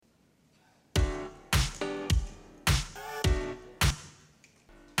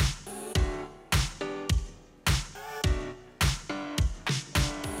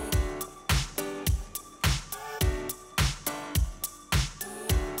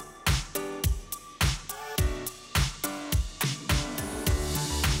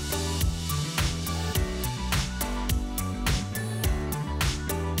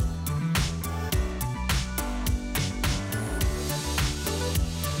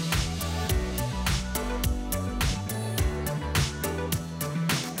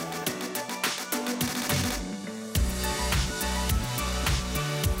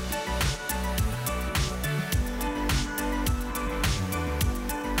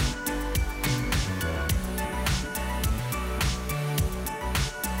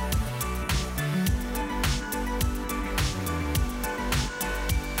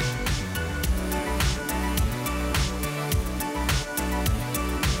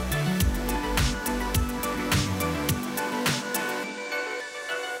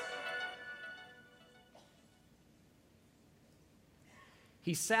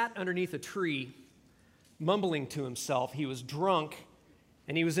He sat underneath a tree, mumbling to himself. He was drunk,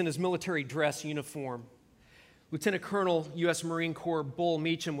 and he was in his military dress uniform. Lieutenant Colonel, U.S. Marine Corps Bull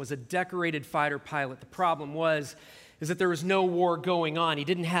Meacham was a decorated fighter pilot. The problem is that there was no war going on. He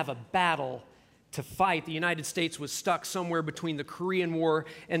didn't have a battle to fight. The United States was stuck somewhere between the Korean War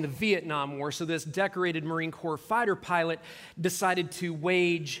and the Vietnam War. So this decorated Marine Corps fighter pilot decided to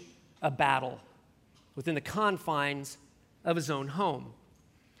wage a battle within the confines of his own home.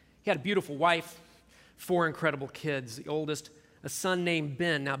 He had a beautiful wife, 4 incredible kids. The oldest, a son named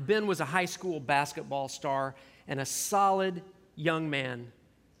Ben. Now, Ben was a high school basketball star and a solid young man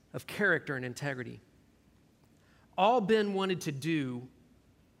of character and integrity. All Ben wanted to do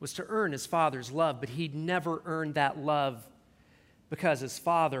was to earn his father's love, but he'd never earned that love because his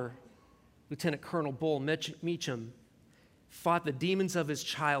father, Lieutenant Colonel Bull Meacham, fought the demons of his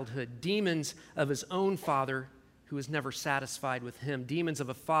childhood, demons of his own father who was never satisfied with him, demons of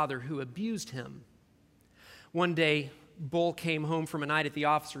a father who abused him. One day, Bull came home from a night at the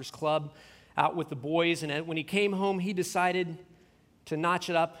officers' club out with the boys, and when he came home, he decided to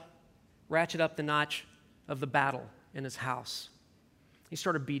ratchet up the notch of the battle in his house. He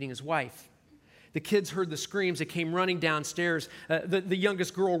started beating his wife. The kids heard the screams. They came running downstairs. The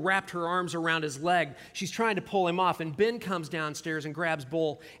youngest girl wrapped her arms around his leg. She's trying to pull him off, and Ben comes downstairs and grabs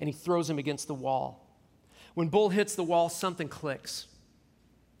Bull, and he throws him against the wall. When Bull hits the wall, something clicks,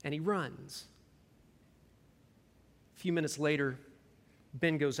 and he runs. A few minutes later,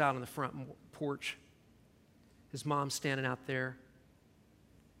 Ben goes out on the front porch. His mom's standing out there.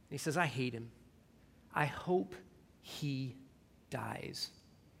 And he says, "I hate him. I hope he dies."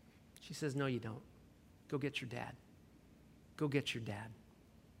 She says, "No, you don't. Go get your dad. Go get your dad."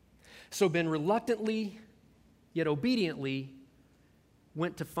 So Ben reluctantly, yet obediently,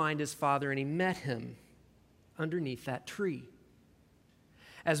 went to find his father, and he met him underneath that tree.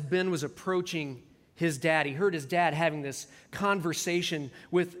 As Ben was approaching his dad, he heard his dad having this conversation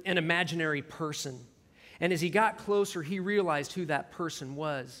with an imaginary person. And as he got closer, he realized who that person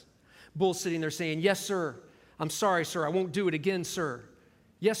was. Bull's sitting there saying, "Yes, sir. I'm sorry, sir. I won't do it again, sir.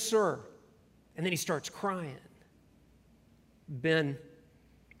 Yes, sir." And then he starts crying. Ben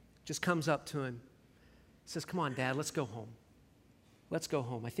just comes up to him, says, "Come on, Dad, let's go home. Let's go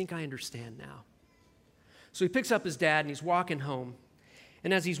home. I think I understand now." So he picks up his dad and he's walking home.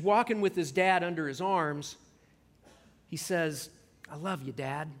 And as he's walking with his dad under his arms, he says, "I love you,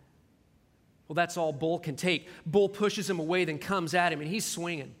 Dad." Well, that's all Bull can take. Bull pushes him away, then comes at him, and he's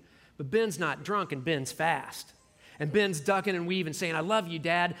swinging. But Ben's not drunk, and Ben's fast. And Ben's ducking and weaving, saying, "I love you,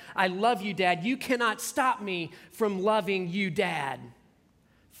 Dad. I love you, Dad. You cannot stop me from loving you, Dad."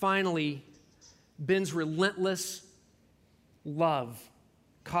 Finally, Ben's relentless love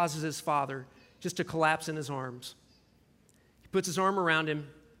causes his father just to collapse in his arms. He puts his arm around him,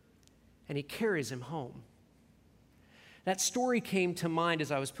 and he carries him home. That story came to mind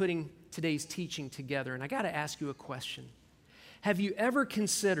as I was putting today's teaching together, and I got to ask you a question. Have you ever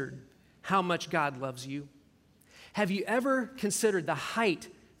considered how much God loves you? Have you ever considered the height,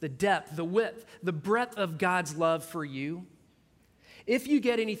 the depth, the width, the breadth of God's love for you? If you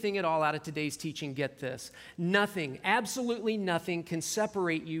get anything at all out of today's teaching, get this. Nothing, absolutely nothing can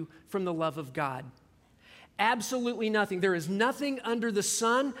separate you from the love of God. Absolutely nothing. There is nothing under the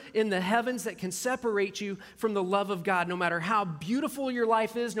sun in the heavens that can separate you from the love of God, no matter how beautiful your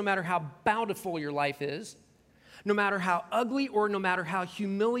life is, no matter how bountiful your life is, no matter how ugly or no matter how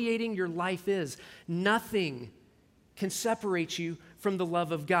humiliating your life is. Nothing can separate you from the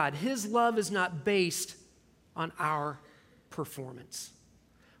love of God. His love is not based on our performance.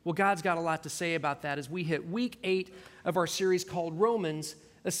 Well, God's got a lot to say about that as we hit week 8 of our series called Romans,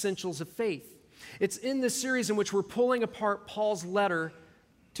 Essentials of Faith. It's in this series in which we're pulling apart Paul's letter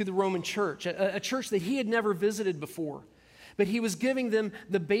to the Roman church, a church that he had never visited before. But he was giving them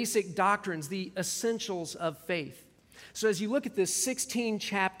the basic doctrines, the essentials of faith. So as you look at this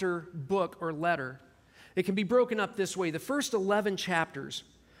 16-chapter book or letter, it can be broken up this way. The first 11 chapters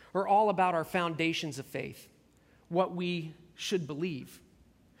are all about our foundations of faith, what we should believe.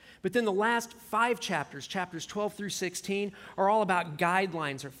 But then the last 5 chapters, chapters 12 through 16, are all about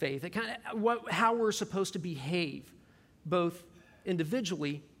guidelines of faith, how we're supposed to behave, both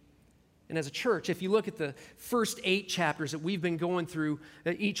individually and as a church. If you look at the first 8 chapters that we've been going through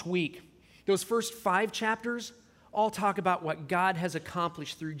each week, those first 5 chapters all talk about what God has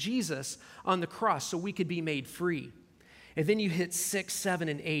accomplished through Jesus on the cross so we could be made free. And then you hit 6, 7,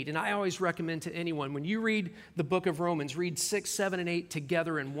 and 8. And I always recommend to anyone, when you read the book of Romans, read 6, 7, and 8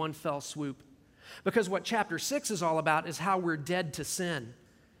 together in one fell swoop. Because what chapter 6 is all about is how we're dead to sin.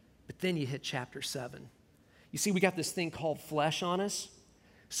 But then you hit chapter 7. You see, we got this thing called flesh on us.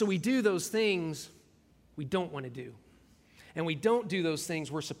 So we do those things we don't want to do. And we don't do those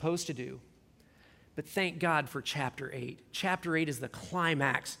things we're supposed to do. But thank God for chapter 8. Chapter 8 is the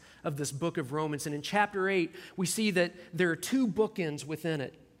climax of this book of Romans. And in chapter 8, we see that there are two bookends within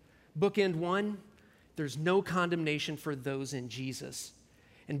it. Bookend 1, there's no condemnation for those in Jesus.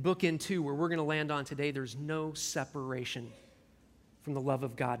 And bookend 2, where we're going to land on today, there's no separation from the love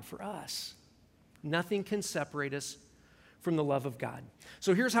of God for us. Nothing can separate us from the love of God.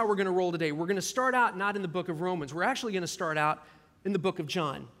 So here's how we're going to roll today. We're going to start out not in the book of Romans. We're actually going to start out in the book of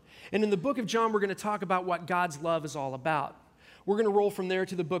John. And in the book of John, we're going to talk about what God's love is all about. We're going to roll from there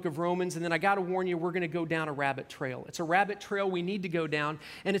to the book of Romans, and then I got to warn you, we're going to go down a rabbit trail. It's a rabbit trail we need to go down,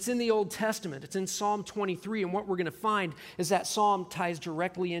 and it's in the Old Testament. It's in Psalm 23, and what we're going to find is that psalm ties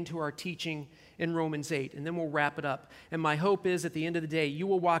directly into our teaching in Romans 8, and then we'll wrap it up. And my hope is at the end of the day, you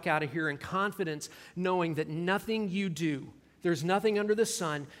will walk out of here in confidence knowing that nothing you do, there's nothing under the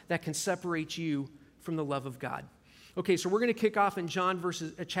sun that can separate you from the love of God. Okay, so we're going to kick off in John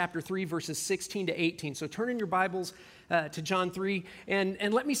chapter 3, verses 16 to 18. So turn in your Bibles to John 3,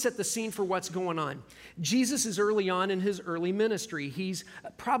 and let me set the scene for what's going on. Jesus is early on in his early ministry. He's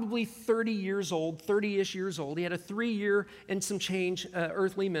probably 30 years old, 30-ish years old. He had a 3-year and some change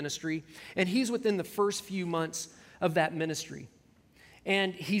earthly ministry, and he's within the first few months of that ministry.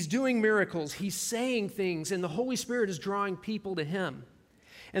 And he's doing miracles. He's saying things, and the Holy Spirit is drawing people to him.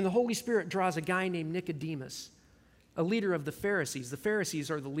 And the Holy Spirit draws a guy named Nicodemus, a leader of the Pharisees. The Pharisees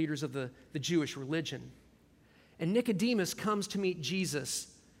are the leaders of the Jewish religion. And Nicodemus comes to meet Jesus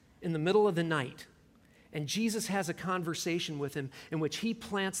in the middle of the night. And Jesus has a conversation with him in which he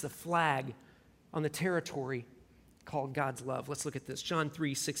plants the flag on the territory called God's love. Let's look at this. John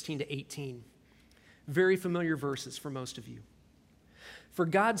 3, 16 to 18. Very familiar verses for most of you. For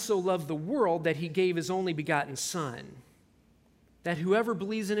God so loved the world that he gave his only begotten Son, that whoever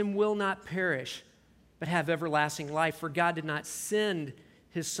believes in him will not perish, but have everlasting life. For God did not send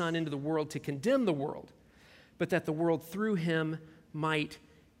his Son into the world to condemn the world, but that the world through him might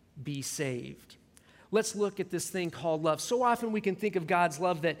be saved. Let's look at this thing called love. So often we can think of God's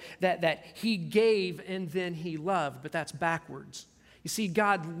love that he gave and then he loved, but that's backwards. You see,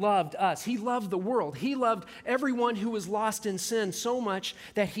 God loved us. He loved the world. He loved everyone who was lost in sin so much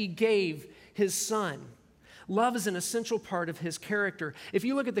that he gave his Son. Love is an essential part of his character. If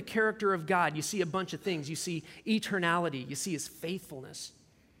you look at the character of God, you see a bunch of things. You see eternality. You see his faithfulness.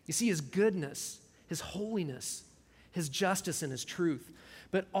 You see his goodness, his holiness, his justice, and his truth.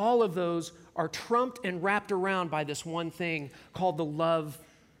 But all of those are trumped and wrapped around by this one thing called the love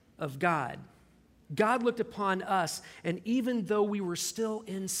of God. God looked upon us, and even though we were still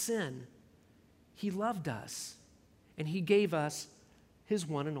in sin, he loved us, and he gave us his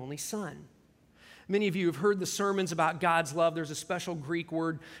one and only Son. Many of you have heard the sermons about God's love. There's a special Greek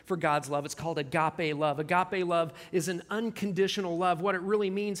word for God's love. It's called agape love. Agape love is an unconditional love. What it really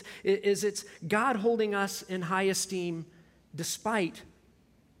means is it's God holding us in high esteem despite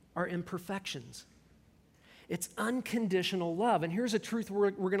our imperfections. It's unconditional love. And here's a truth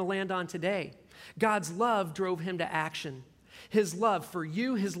we're going to land on today. God's love drove him to action. His love for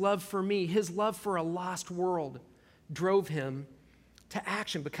you, his love for me, his love for a lost world drove him to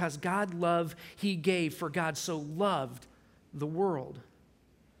action because God love he gave, for God so loved the world.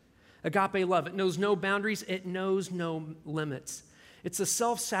 Agape love, it knows no boundaries, it knows no limits. It's a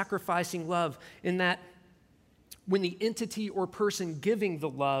self-sacrificing love in that when the entity or person giving the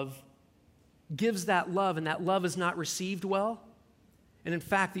love gives that love and that love is not received well, and in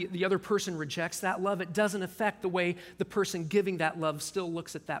fact, the other person rejects that love, it doesn't affect the way the person giving that love still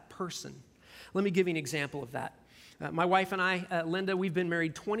looks at that person. Let me give you an example of that. My wife and I, Linda, we've been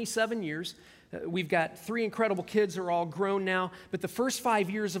married 27 years. We've got 3 incredible kids who are all grown now. But the first 5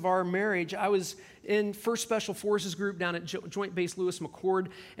 years of our marriage, I was in 1st Special Forces Group down at Joint Base Lewis McChord,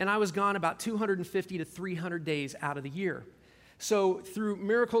 and I was gone about 250 to 300 days out of the year. So through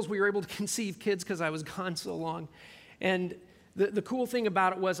miracles, we were able to conceive kids because I was gone so long. And the cool thing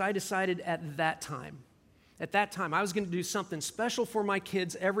about it was I decided at that time, I was going to do something special for my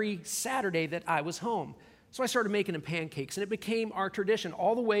kids every Saturday that I was home. So I started making them pancakes, and it became our tradition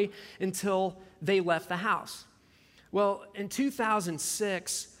all the way until they left the house. Well, in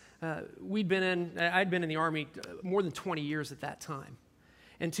 2006, I'd been in the Army more than 20 years at that time.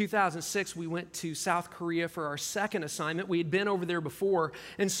 In 2006, we went to South Korea for our second assignment. We had been over there before,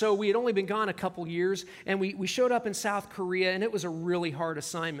 and so we had only been gone a couple years, and we showed up in South Korea, and it was a really hard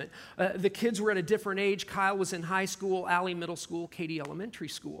assignment. The kids were at a different age. Kyle was in high school, Allie middle school, Katie elementary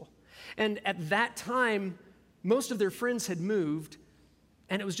school. And at that time, most of their friends had moved,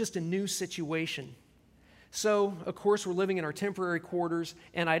 and it was just a new situation. So, of course, we're living in our temporary quarters,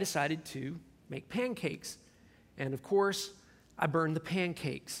 and I decided to make pancakes. And, of course, I burned the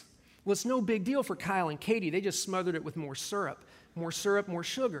pancakes. Well, it's no big deal for Kyle and Katie. They just smothered it with more syrup, more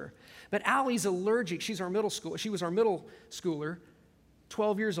sugar. But Allie's allergic. She was our middle schooler,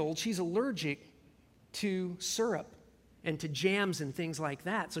 12 years old. She's allergic to syrup and to jams and things like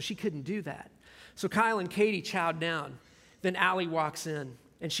that, so she couldn't do that. So Kyle and Katie chowed down. Then Allie walks in,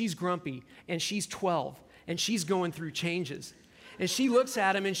 and she's grumpy, and she's 12, and she's going through changes. And she looks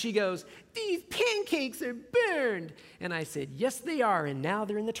at him, and she goes, "These pancakes are burned." And I said, "Yes, they are, and now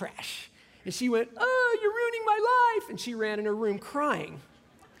they're in the trash." And she went, "Oh, you're ruining my life." And she ran in her room crying.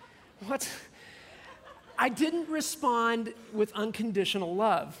 I didn't respond with unconditional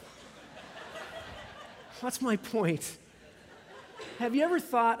love. What's my point? Have you ever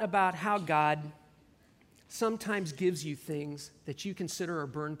thought about how God sometimes gives you things that you consider are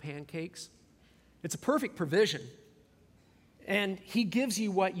burned pancakes? It's a perfect provision. And he gives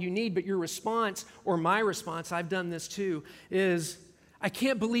you what you need, but your response, or my response, I've done this too, is, "I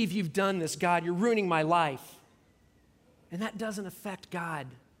can't believe you've done this, God. You're ruining my life." And that doesn't affect God,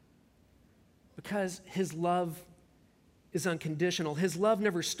 because his love is unconditional. His love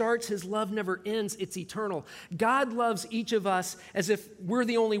never starts. His love never ends. It's eternal. God loves each of us as if we're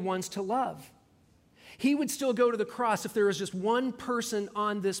the only ones to love. He would still go to the cross if there was just one person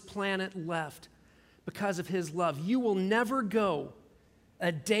on this planet left because of his love. You will never go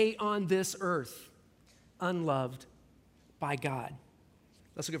a day on this earth unloved by God.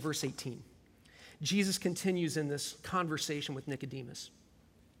 Let's look at verse 18. Jesus continues in this conversation with Nicodemus.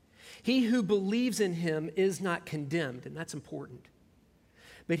 He who believes in him is not condemned, and that's important.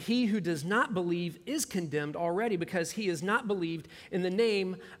 But he who does not believe is condemned already, because he has not believed in the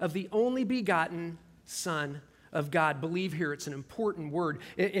name of the only begotten Son of God. Believe here, it's an important word.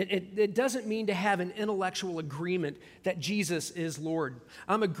 It doesn't mean to have an intellectual agreement that Jesus is Lord.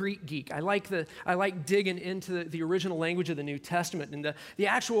 I'm a Greek geek. I like digging into the original language of the New Testament. And the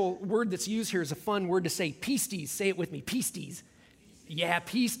actual word that's used here is a fun word to say, pistis. Say it with me, pistis. Yeah,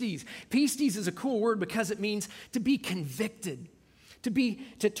 pistis. Pistis is a cool word because it means to be convicted,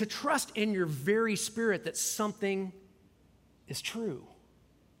 to trust in your very spirit that something is true.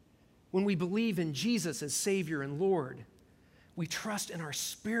 When we believe in Jesus as Savior and Lord, we trust in our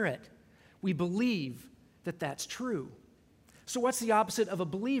spirit. We believe that that's true. So what's the opposite of a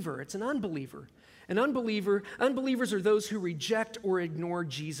believer? It's an unbeliever. Unbelievers are those who reject or ignore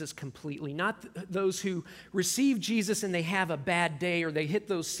Jesus completely, not those who receive Jesus and they have a bad day or they hit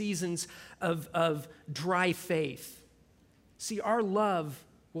those seasons of dry faith. See, our love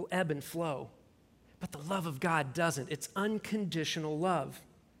will ebb and flow, but the love of God doesn't. It's unconditional love.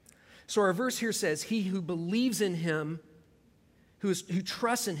 So our verse here says, he who believes in him, who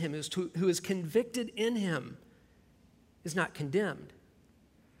trusts in him, who is convicted in him, is not condemned.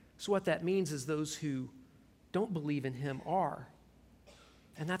 So what that means is those who don't believe in him are.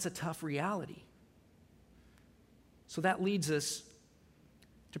 And that's a tough reality. So that leads us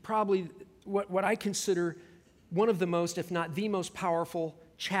to probably what I consider one of the most, if not the most powerful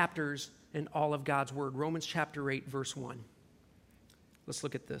chapters in all of God's word, Romans chapter 8, verse 1. Let's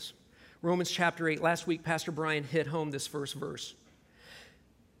look at this. Romans chapter 8. Last week, Pastor Brian hit home this first verse.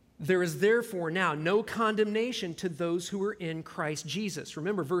 There is therefore now no condemnation to those who are in Christ Jesus.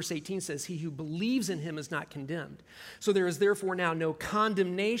 Remember, verse 18 says, he who believes in him is not condemned. So there is therefore now no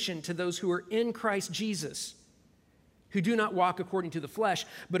condemnation to those who are in Christ Jesus, who do not walk according to the flesh,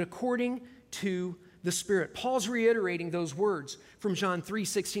 but according to the Spirit. Paul's reiterating those words from John 3,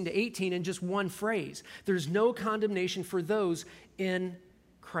 16 to 18 in just one phrase. There's no condemnation for those in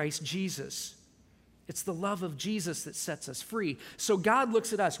Christ Jesus. It's the love of Jesus that sets us free. So God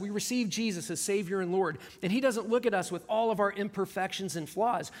looks at us. We receive Jesus as Savior and Lord, and he doesn't look at us with all of our imperfections and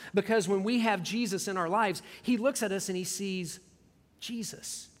flaws, because when we have Jesus in our lives, he looks at us and he sees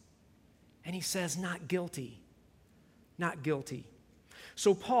Jesus. And he says, not guilty, not guilty.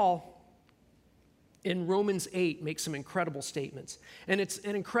 So Paul, in Romans 8, makes some incredible statements. And it's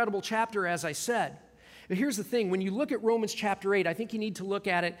an incredible chapter, as I said. But here's the thing. When you look at Romans chapter 8, I think you need to look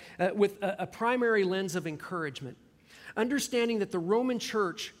at it with a primary lens of encouragement. Understanding that the Roman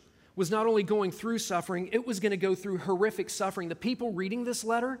church was not only going through suffering, it was going to go through horrific suffering. The people reading this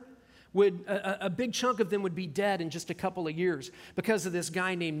letter, a big chunk of them would be dead in just a couple of years because of this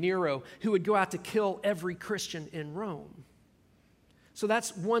guy named Nero who would go out to kill every Christian in Rome. So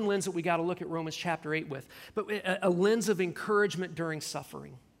that's one lens that we got to look at Romans chapter 8 with, but a lens of encouragement during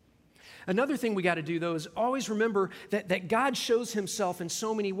suffering. Another thing we got to do, though, is always remember that God shows himself in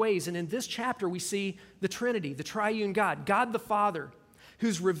so many ways. And in this chapter, we see the Trinity, the triune God, God the Father,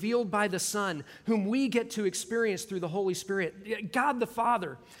 who's revealed by the Son, whom we get to experience through the Holy Spirit. God the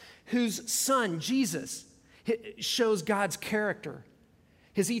Father, whose Son, Jesus, shows God's character,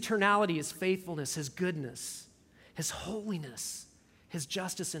 his eternality, his faithfulness, his goodness, his holiness, his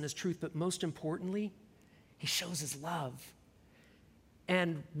justice, and his truth. But most importantly, he shows his love.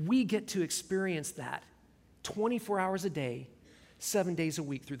 And we get to experience that 24 hours a day, 7 days a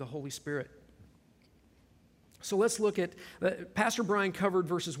week through the Holy Spirit. So let's look at, Pastor Brian covered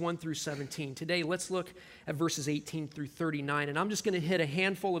verses 1 through 17. Today, let's look at verses 18 through 39. And I'm just going to hit a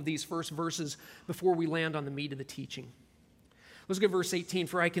handful of these first verses before we land on the meat of the teaching. Let's go to verse 18.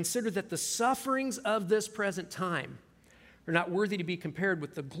 For I consider that the sufferings of this present time are not worthy to be compared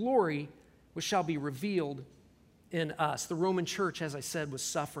with the glory which shall be revealed in us. The Roman church, as I said, was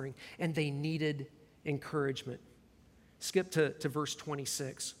suffering, and they needed encouragement. Skip to verse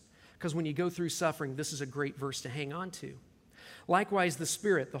 26. Because when you go through suffering, this is a great verse to hang on to. Likewise, the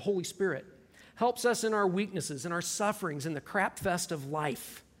Spirit, the Holy Spirit, helps us in our weaknesses, in our sufferings, in the crap fest of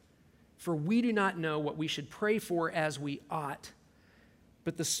life. For we do not know what we should pray for as we ought.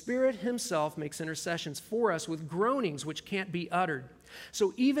 But the Spirit himself makes intercessions for us with groanings which can't be uttered.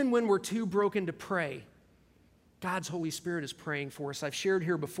 So even when we're too broken to pray, God's Holy Spirit is praying for us. I've shared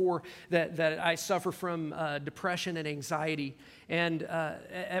here before that I suffer from depression and anxiety. And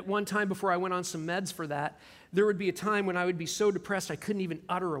at one time before I went on some meds for that, there would be a time when I would be so depressed I couldn't even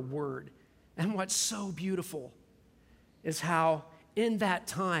utter a word. And what's so beautiful is how in that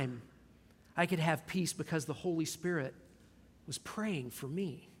time I could have peace because the Holy Spirit was praying for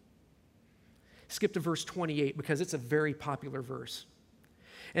me. Skip to verse 28 because it's a very popular verse.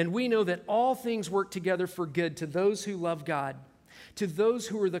 And we know that all things work together for good to those who love God, to those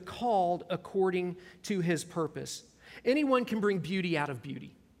who are the called according to his purpose. Anyone can bring beauty out of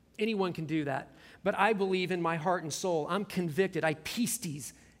beauty. Anyone can do that. But I believe in my heart and soul, I'm convicted, I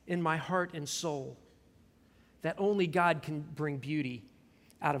pistis in my heart and soul, that only God can bring beauty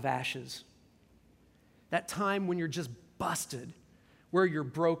out of ashes. That time when you're just busted, where you're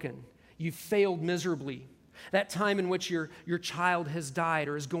broken, you've failed miserably. That time in which your child has died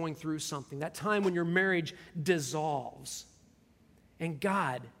or is going through something. That time when your marriage dissolves. And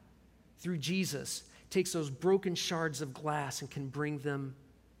God, through Jesus, takes those broken shards of glass and can bring them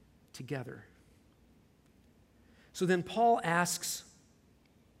together. So then Paul asks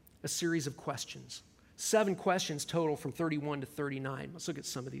a series of questions. 7 questions total from 31 to 39. Let's look at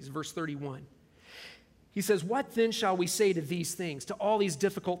some of these. Verse 31. He says, what then shall we say to these things, to all these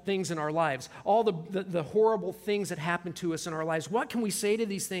difficult things in our lives, all the horrible things that happen to us in our lives? What can we say to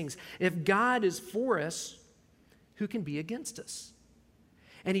these things? If God is for us, who can be against us?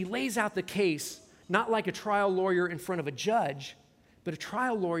 And he lays out the case, not like a trial lawyer in front of a judge, but a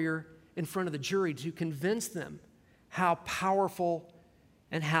trial lawyer in front of the jury to convince them how powerful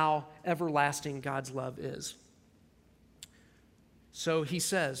and how everlasting God's love is. So he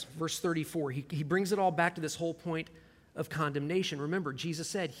says, verse 34, he brings it all back to this whole point of condemnation. Remember, Jesus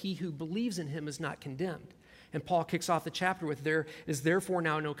said, he who believes in him is not condemned. And Paul kicks off the chapter with, there is therefore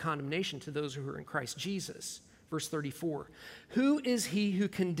now no condemnation to those who are in Christ Jesus. Verse 34, who is he who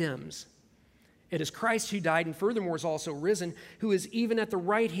condemns? It is Christ who died and furthermore is also risen, who is even at the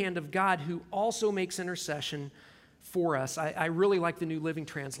right hand of God, who also makes intercession for us. I really like the New Living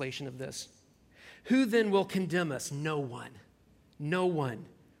Translation of this. Who then will condemn us? No one. No one.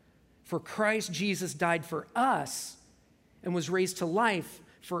 For Christ Jesus died for us and was raised to life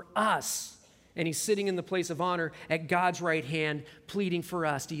for us. And he's sitting in the place of honor at God's right hand, pleading for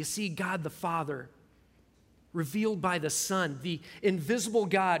us. Do you see God the Father revealed by the Son, the invisible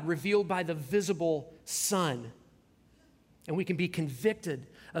God revealed by the visible Son? And we can be convicted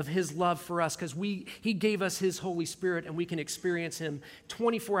of his love for us because he gave us his Holy Spirit and we can experience him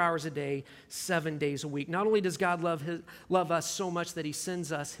 24 hours a day, 7 days a week. Not only does God love us so much that he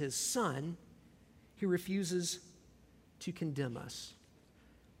sends us his Son, he refuses to condemn us.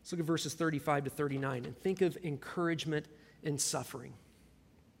 Let's look at verses 35 to 39 and think of encouragement in suffering.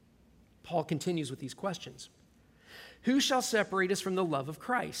 Paul continues with these questions. Who shall separate us from the love of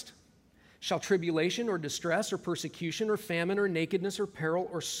Christ? Shall tribulation or distress or persecution or famine or nakedness or peril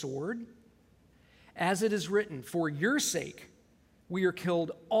or sword? As it is written, for your sake we are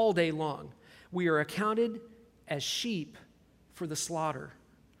killed all day long. We are accounted as sheep for the slaughter.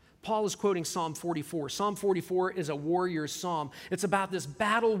 Paul is quoting Psalm 44. Psalm 44 is a warrior's psalm. It's about this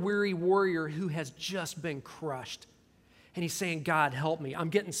battle-weary warrior who has just been crushed. And he's saying, God, help me. I'm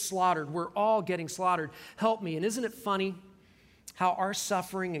getting slaughtered. We're all getting slaughtered. Help me. And isn't it funny how our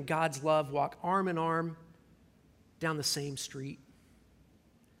suffering and God's love walk arm in arm down the same street?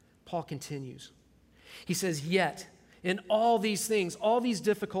 Paul continues. He says, yet In all these things, all these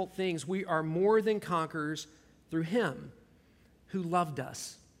difficult things, we are more than conquerors through him who loved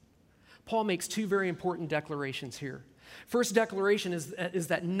us. Paul makes two very important declarations here. First declaration is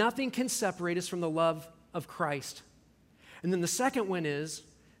that nothing can separate us from the love of Christ. And then the second one is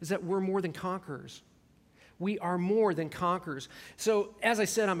that we're more than conquerors. We are more than conquerors. So, as I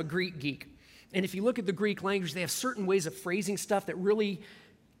said, I'm a Greek geek. And if you look at the Greek language, they have certain ways of phrasing stuff that really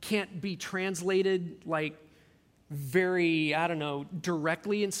can't be translated like very,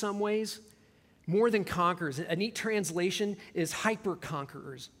 directly in some ways. More than conquerors. A neat translation is hyper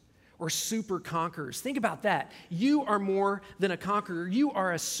conquerors or super conquerors. Think about that. You are more than a conqueror. You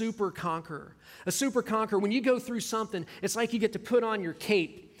are a super conqueror. A super conqueror, when you go through something, it's like you get to put on your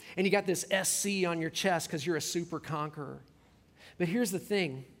cape and you got this SC on your chest because you're a super conqueror. But here's the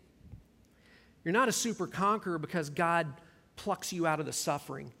thing. You're not a super conqueror because God plucks you out of the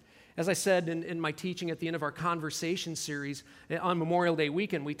suffering. As I said in my teaching at the end of our conversation series on Memorial Day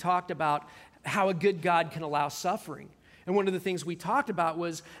weekend, we talked about how a good God can allow suffering. And one of the things we talked about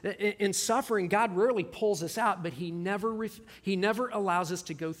was that in suffering, God rarely pulls us out, but he never allows us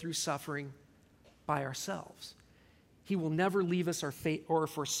to go through suffering by ourselves. He will never leave us or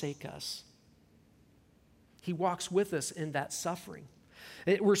forsake us. He walks with us in that suffering.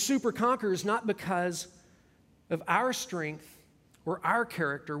 We're super conquerors not because of our strength or our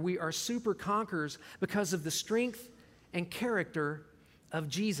character. We are super conquerors because of the strength and character of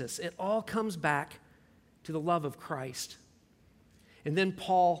Jesus. It all comes back to the love of Christ. And then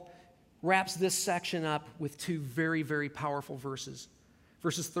Paul wraps this section up with two very, very powerful verses.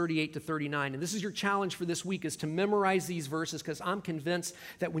 Verses 38 to 39. And this is your challenge for this week, is to memorize these verses, because I'm convinced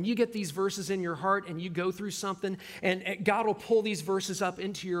that when you get these verses in your heart and you go through something, and God will pull these verses up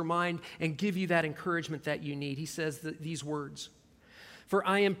into your mind and give you that encouragement that you need. He says these words, "For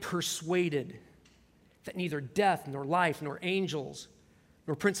I am persuaded that neither death, nor life, nor angels,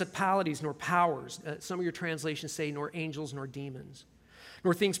 nor principalities, nor powers," some of your translations say nor angels, nor demons,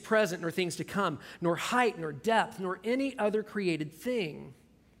 "nor things present, nor things to come, nor height, nor depth, nor any other created thing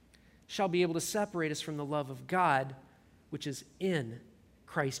shall be able to separate us from the love of God, which is in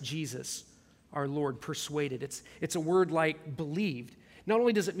Christ Jesus, our Lord." Persuaded. It's a word like believed. Not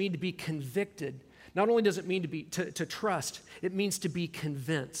only does it mean to be convicted, not only does it mean to trust, it means to be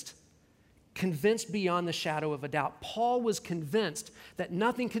convinced. Convinced beyond the shadow of a doubt. Paul was convinced that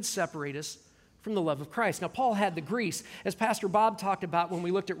nothing could separate us from the love of Christ. Now, Paul had the grease. As Pastor Bob talked about when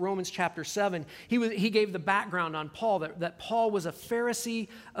we looked at Romans chapter 7, he gave the background on Paul, that Paul was a Pharisee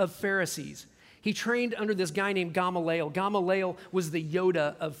of Pharisees. He trained under this guy named Gamaliel. Gamaliel was the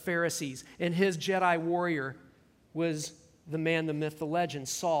Yoda of Pharisees, and his Jedi warrior was the man, the myth, the legend,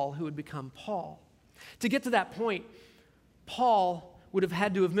 Saul, who would become Paul. To get to that point, Paul would have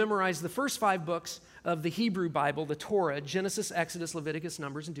had to have memorized the first 5 books of the Hebrew Bible, the Torah, Genesis, Exodus, Leviticus,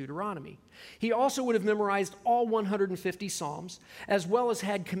 Numbers, and Deuteronomy. He also would have memorized all 150 Psalms, as well as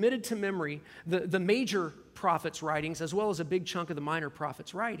had committed to memory the major prophets' writings, as well as a big chunk of the minor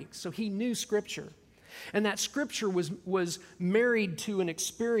prophets' writings. So he knew Scripture. And that Scripture was married to an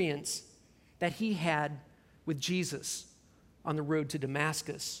experience that he had with Jesus on the road to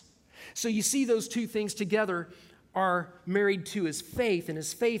Damascus. So you see those two things together are married to his faith, and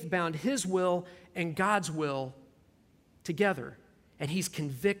his faith bound his will and God's will together. And he's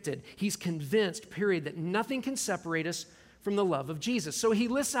convicted, he's convinced, period, that nothing can separate us from the love of Jesus. So he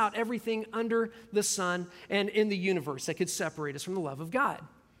lists out everything under the sun and in the universe that could separate us from the love of God.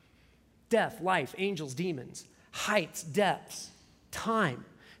 Death, life, angels, demons, heights, depths, time,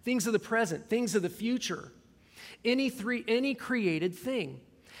 things of the present, things of the future, any created thing.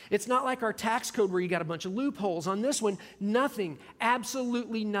 It's not like our tax code where you got a bunch of loopholes. On this one, nothing,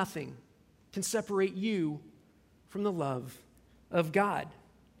 absolutely nothing can separate you from the love of God.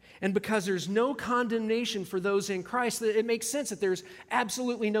 And because there's no condemnation for those in Christ, it makes sense that there's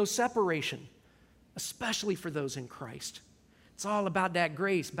absolutely no separation, especially for those in Christ. It's all about that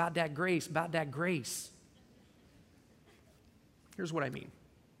grace, about that grace, about that grace. Here's what I mean.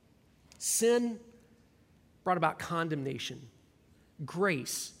 Sin brought about condemnation.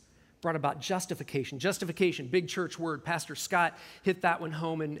 Grace brought about justification. Justification, big church word. Pastor Scott hit that one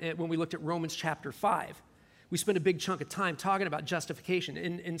home when we looked at Romans chapter 5. We spent a big chunk of time talking about justification.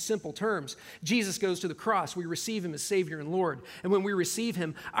 In simple terms, Jesus goes to the cross. We receive him as Savior and Lord. And when we receive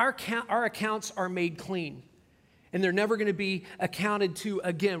him, our accounts are made clean. And they're never going to be accounted to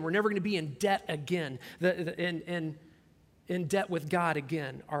again. We're never going to be in debt again, in debt with God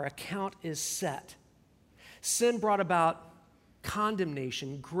again. Our account is set. Sin brought about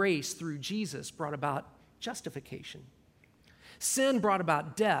condemnation. Grace through Jesus brought about justification. Sin brought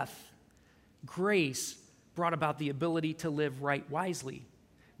about death. Grace brought about the ability to live right wisely.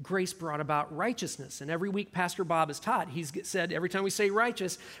 Grace brought about righteousness. And every week Pastor Bob has taught, he's said every time we say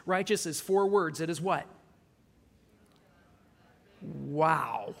righteous, righteous is 4 words. It is what?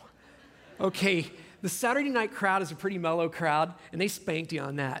 Wow. Okay, the Saturday night crowd is a pretty mellow crowd, and they spanked you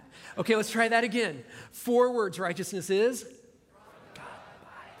on that. Okay, let's try that again. 4 words. Righteousness is? God by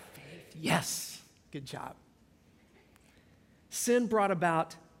faith. Yes. Good job. Sin brought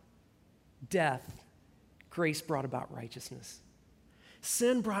about death. Grace brought about righteousness.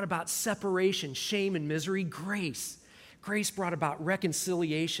 Sin brought about separation, shame, and misery. Grace brought about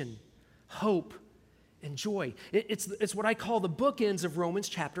reconciliation, hope, and joy. It's what I call the bookends of Romans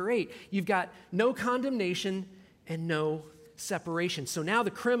chapter 8. You've got no condemnation and no separation. So now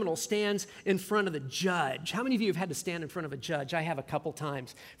the criminal stands in front of the judge. How many of you have had to stand in front of a judge? I have a couple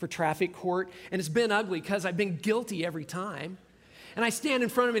times for traffic court, and it's been ugly because I've been guilty every time. And I stand in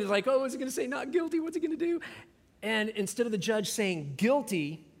front of him, and he's like, oh, is he going to say not guilty? What's he going to do? And instead of the judge saying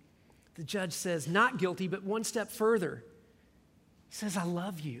guilty, the judge says not guilty, but one step further. He says, I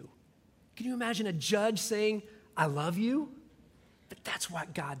love you. Can you imagine a judge saying, I love you? But that's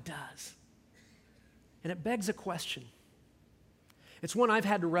what God does. And it begs a question. It's one I've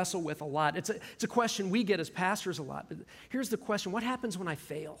had to wrestle with a lot. It's a question we get as pastors a lot. But here's the question. What happens when I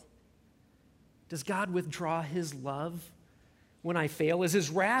fail? Does God withdraw his love when I fail? Is his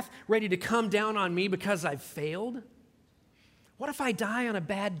wrath ready to come down on me because I've failed? What if I die on a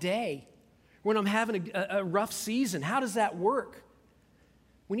bad day? When I'm having a rough season? How does that work?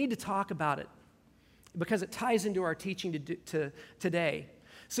 We need to talk about it because it ties into our teaching today.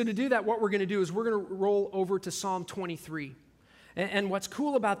 So to do that, what we're going to do is we're going to roll over to Psalm 23. And what's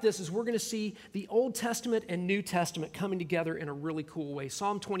cool about this is we're going to see the Old Testament and New Testament coming together in a really cool way.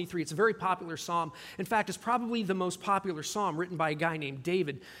 Psalm 23, it's a very popular psalm. In fact, it's probably the most popular psalm written by a guy named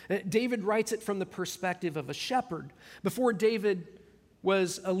David. David writes it from the perspective of a shepherd. Before David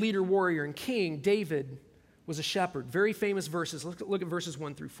was a leader, warrior, and king, David was a shepherd. Very famous verses. Look at verses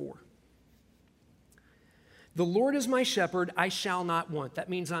 1 through 4. The Lord is my shepherd, I shall not want. That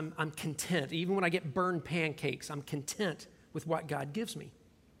means I'm content. Even when I get burned pancakes, I'm content with what God gives me.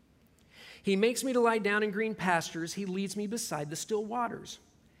 He makes me to lie down in green pastures. He leads me beside the still waters.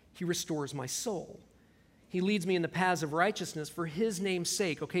 He restores my soul. He leads me in the paths of righteousness for his name's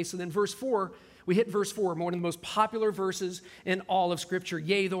sake. Okay, so then verse 4, we hit verse 4, one of the most popular verses in all of Scripture.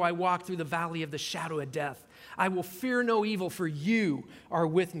 Yea, though I walk through the valley of the shadow of death, I will fear no evil, for you are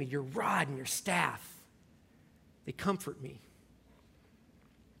with me. Your rod and your staff, they comfort me.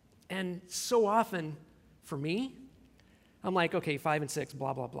 And so often, for me, I'm like, okay, 5 and 6,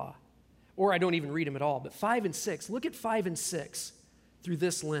 blah, blah, blah. Or I don't even read them at all. But 5 and 6, look at 5 and 6 through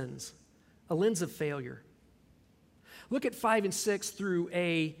this lens, a lens of failure. Look at 5 and 6 through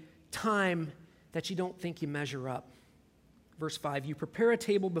a time that you don't think you measure up. Verse 5, you prepare a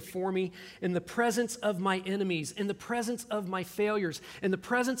table before me in the presence of my enemies, in the presence of my failures, in the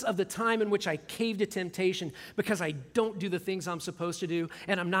presence of the time in which I caved to temptation because I don't do the things I'm supposed to do,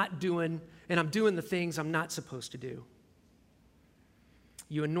 and I'm doing the things I'm not supposed to do.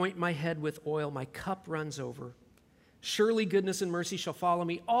 You anoint my head with oil, my cup runs over. Surely goodness and mercy shall follow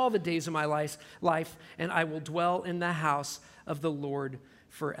me all the days of my life, and I will dwell in the house of the Lord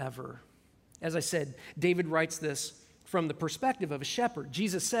forever. As I said, David writes this from the perspective of a shepherd.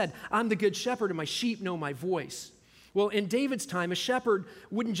 Jesus said, I'm the good shepherd and my sheep know my voice. Well, in David's time, a shepherd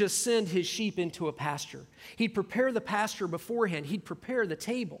wouldn't just send his sheep into a pasture. He'd prepare the pasture beforehand. He'd prepare the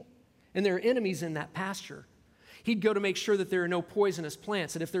table, and there are enemies in that pasture. He'd go to make sure that there are no poisonous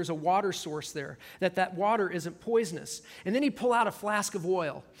plants, that if there's a water source there, that water isn't poisonous. And then he'd pull out a flask of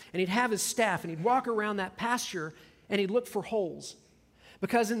oil, and he'd have his staff, and he'd walk around that pasture, and he'd look for holes.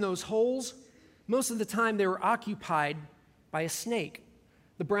 Because in those holes, most of the time they were occupied by a snake,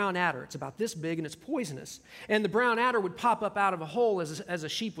 the brown adder. It's about this big, and it's poisonous. And the brown adder would pop up out of a hole as a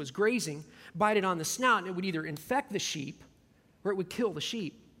sheep was grazing, bite it on the snout, and it would either infect the sheep or it would kill the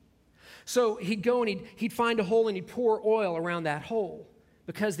sheep. So he'd go and he'd find a hole and he'd pour oil around that hole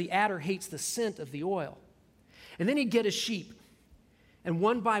because the adder hates the scent of the oil. And then he'd get his sheep, and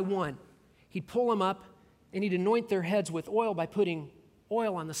one by one, he'd pull them up and he'd anoint their heads with oil by putting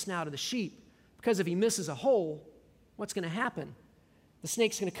oil on the snout of the sheep. Because if he misses a hole, what's going to happen? The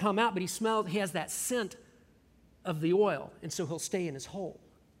snake's going to come out, but he has that scent of the oil, and so he'll stay in his hole.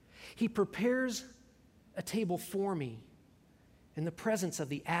 He prepares a table for me in the presence of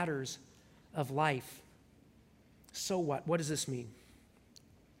the adders of life. So what? What does this mean?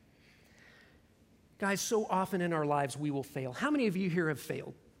 Guys, so often in our lives we will fail. How many of you here have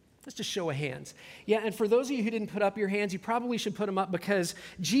failed? Let's just show of hands. Yeah, and for those of you who didn't put up your hands, you probably should put them up because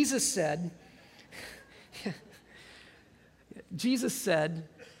Jesus said Jesus said,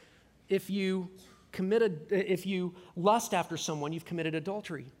 if you lust after someone, you've committed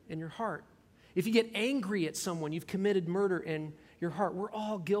adultery in your heart. If you get angry at someone, you've committed murder in your heart. We're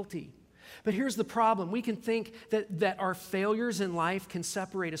all guilty. But here's the problem. We can think that our failures in life can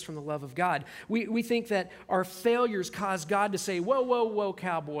separate us from the love of God. We think that our failures cause God to say, whoa, whoa, whoa,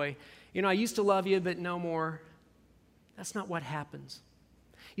 cowboy. I used to love you, but no more. That's not what happens.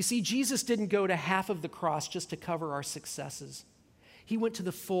 You see, Jesus didn't go to half of the cross just to cover our successes. He went to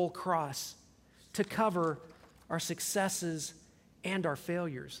the full cross to cover our successes and our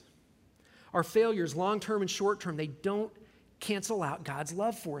failures. Our failures, long-term and short-term, they don't cancel out God's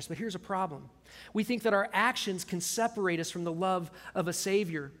love for us. But here's a problem. We think that our actions can separate us from the love of a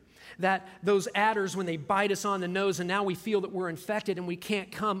Savior. That those adders, when they bite us on the nose, and now we feel that we're infected and we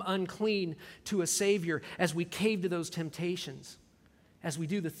can't come unclean to a Savior as we cave to those temptations, as we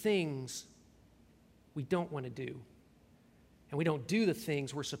do the things we don't want to do, and we don't do the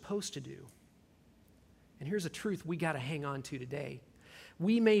things we're supposed to do. And here's a truth we got to hang on to today.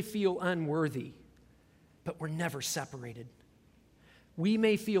 We may feel unworthy, but we're never separated. We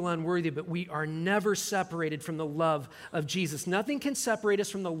may feel unworthy, but we are never separated from the love of Jesus. Nothing can separate us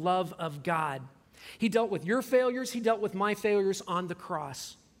from the love of God. He dealt with your failures. He dealt with my failures on the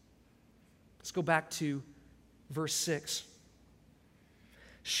cross. Let's go back to verse 6.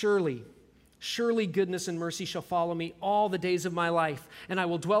 Surely goodness and mercy shall follow me all the days of my life, and I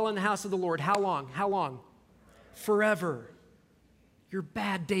will dwell in the house of the Lord. How long? How long? Forever. Your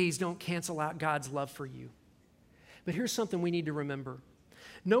bad days don't cancel out God's love for you. But here's something we need to remember.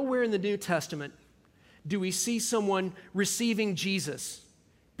 Nowhere in the New Testament do we see someone receiving Jesus,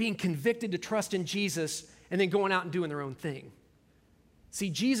 being convicted to trust in Jesus, and then going out and doing their own thing.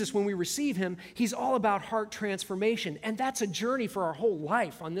 See, Jesus, when we receive him, he's all about heart transformation, and that's a journey for our whole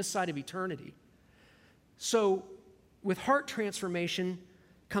life on this side of eternity. So with heart transformation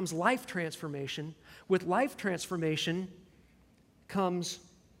comes life transformation. With life transformation comes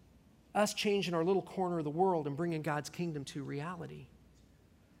us changing our little corner of the world and bringing God's kingdom to reality.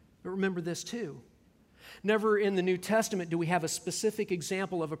 But remember this too. Never in the New Testament do we have a specific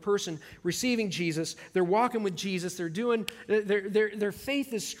example of a person receiving Jesus. They're walking with Jesus. They're doing, their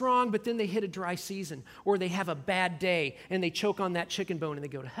faith is strong, but then they hit a dry season, or they have a bad day and they choke on that chicken bone and they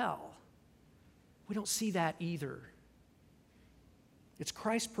go to hell. We don't see that either. It's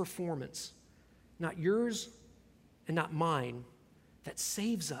Christ's performance, not yours and not mine, that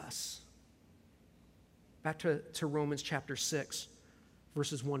saves us. Back to Romans chapter 6,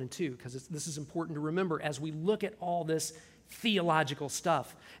 verses 1 and 2, because this is important to remember as we look at all this theological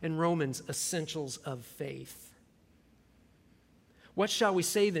stuff in Romans, essentials of faith. What shall we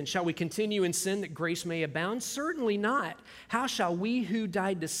say then? Shall we continue in sin that grace may abound? Certainly not. How shall we who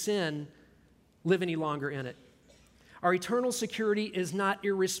died to sin live any longer in it? Our eternal security is not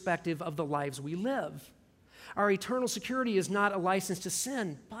irrespective of the lives we live. Our eternal security is not a license to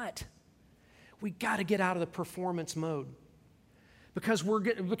sin, but we got to get out of the performance mode. Because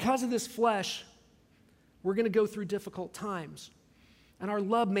of this flesh, we're going to go through difficult times. And our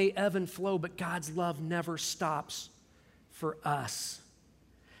love may ebb and flow, but God's love never stops for us.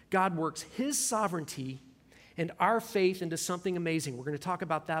 God works his sovereignty and our faith into something amazing. We're going to talk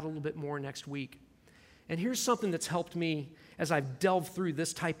about that a little bit more next week. And here's something that's helped me as I've delved through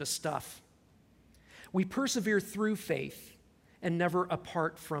this type of stuff. We persevere through faith and never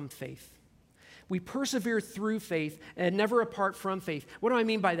apart from faith. We persevere through faith and never apart from faith. What do I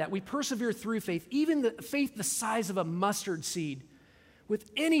mean by that? We persevere through faith, even the faith the size of a mustard seed, with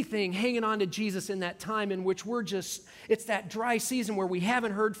anything hanging on to Jesus in that time in which it's that dry season where we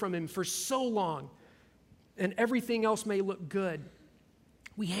haven't heard from him for so long, and everything else may look good.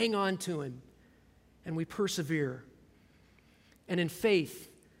 We hang on to him and we persevere. And in faith,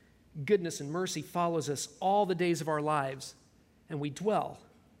 goodness and mercy follows us all the days of our lives, and we dwell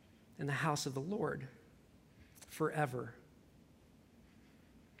in the house of the Lord forever.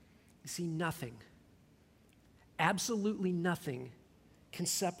 You see, nothing, absolutely nothing, can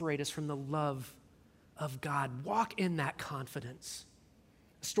separate us from the love of God. Walk in that confidence.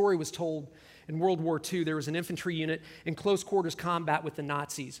 A story was told in World War II. There was an infantry unit in close quarters combat with the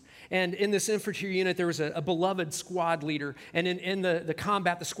Nazis. And in this infantry unit, there was a beloved squad leader. And in the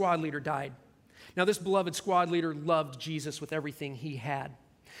combat, the squad leader died. Now, this beloved squad leader loved Jesus with everything he had.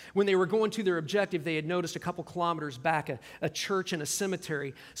 When they were going to their objective, they had noticed a couple kilometers back a church and a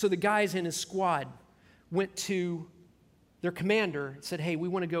cemetery. So the guys in his squad went to their commander and said, hey, we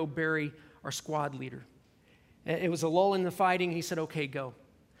want to go bury our squad leader. It was a lull in the fighting. He said, okay, go.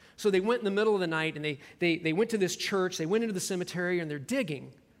 So they went in the middle of the night, and they went to this church. They went into the cemetery, and they're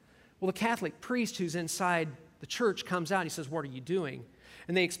digging. Well, the Catholic priest who's inside the church comes out and he says, "What are you doing?"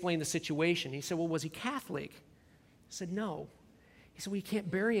 And they explain the situation. He said, "Well, was he Catholic?" I said, "No." He said, "Well, you can't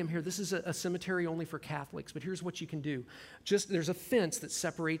bury him here. This is a cemetery only for Catholics, but here's what you can do. There's a fence that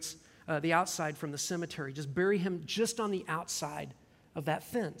separates the outside from the cemetery. Just bury him just on the outside of that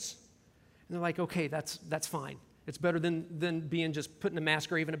fence." And they're like, "Okay, that's fine. It's better than being just put in a mass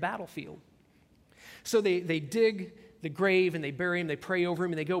grave in a battlefield." So they dig the grave and they bury him, they pray over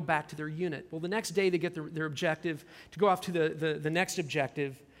him, and they go back to their unit. Well, the next day they get their objective to go off to the next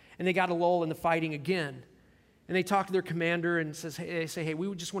objective, and they got a lull in the fighting again. And they talk to their commander and they say, "Hey, we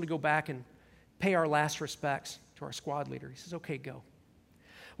would just want to go back and pay our last respects to our squad leader." He says, "Okay, go."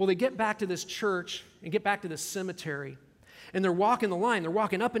 Well, they get back to this church and get back to this cemetery, and they're walking the line. They're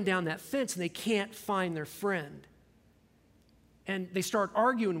walking up and down that fence, and they can't find their friend. And they start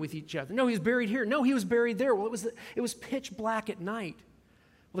arguing with each other. "No, he's buried here. No, he was buried there." Well, it was pitch black at night.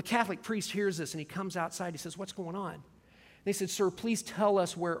 Well, the Catholic priest hears this, and he comes outside. He says, "What's going on?" And they said, "Sir, please tell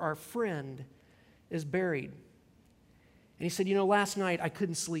us where our friend is buried." And he said, "Last night I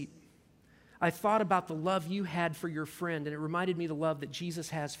couldn't sleep. I thought about the love you had for your friend, and it reminded me of the love that Jesus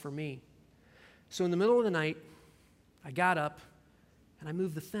has for me. So in the middle of the night, I got up, and I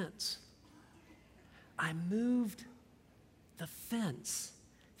moved the fence." I moved the fence.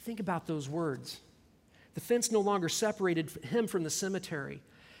 Think about those words. The fence no longer separated him from the cemetery.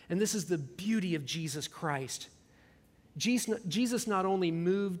 And this is the beauty of Jesus Christ. Jesus not only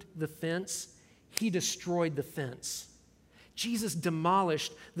moved the fence, he destroyed the fence. Jesus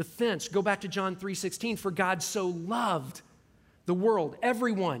demolished the fence. Go back to John 3:16. "For God so loved the world,"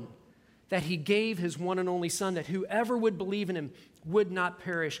 everyone, "that he gave his one and only Son, that whoever would believe in him would not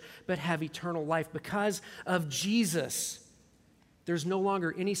perish, but have eternal life." Because of Jesus, there's no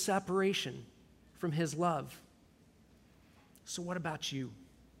longer any separation from his love. So what about you?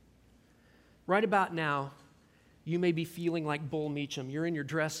 Right about now, you may be feeling like Bull Meacham. You're in your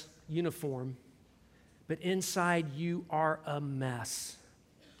dress uniform, but inside you are a mess.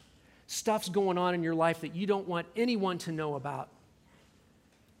 Stuff's going on in your life that you don't want anyone to know about.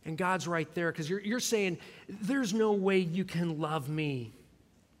 And God's right there because you're saying, "There's no way you can love me."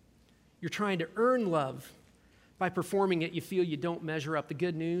 You're trying to earn love. By performing it, you feel you don't measure up. The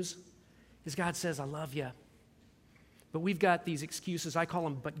good news is God says, "I love you." But we've got these excuses. I call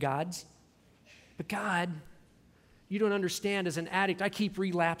them "but Gods." But God, you don't understand. As an addict, I keep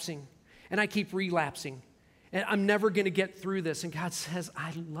relapsing, and I keep relapsing. And I'm never going to get through this. And God says,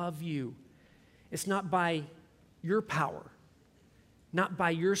 "I love you." It's not by your power, not by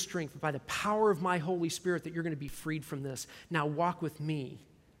your strength, but by the power of my Holy Spirit that you're going to be freed from this. Now walk with me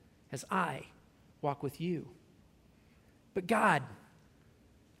as I walk with you. But God,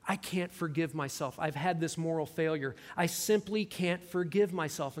 I can't forgive myself. I've had this moral failure. I simply can't forgive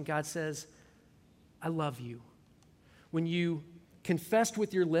myself. And God says, "I love you." When you confessed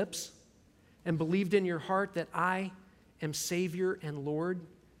with your lips and believed in your heart that I am Savior and Lord,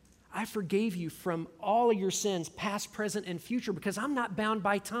 I forgave you from all of your sins, past, present, and future, because I'm not bound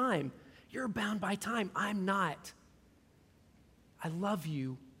by time. You're bound by time. I'm not. I love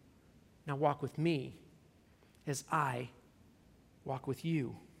you. Now walk with me as I walk with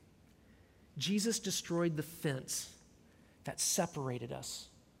you. Jesus destroyed the fence that separated us.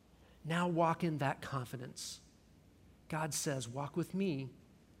 Now walk in that confidence. God says, "Walk with me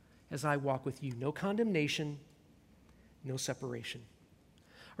as I walk with you." No condemnation, no separation.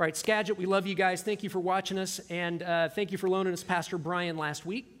 All right, Skagit, we love you guys. Thank you for watching us, and thank you for loaning us Pastor Brian last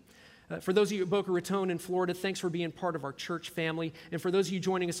week. For those of you at Boca Raton in Florida, thanks for being part of our church family. And for those of you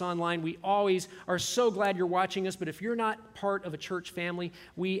joining us online, we always are so glad you're watching us. But if you're not part of a church family,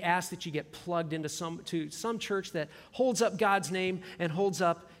 we ask that you get plugged into some church that holds up God's name and holds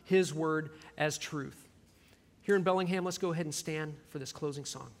up his word as truth. Here in Bellingham, let's go ahead and stand for this closing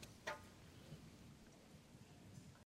song.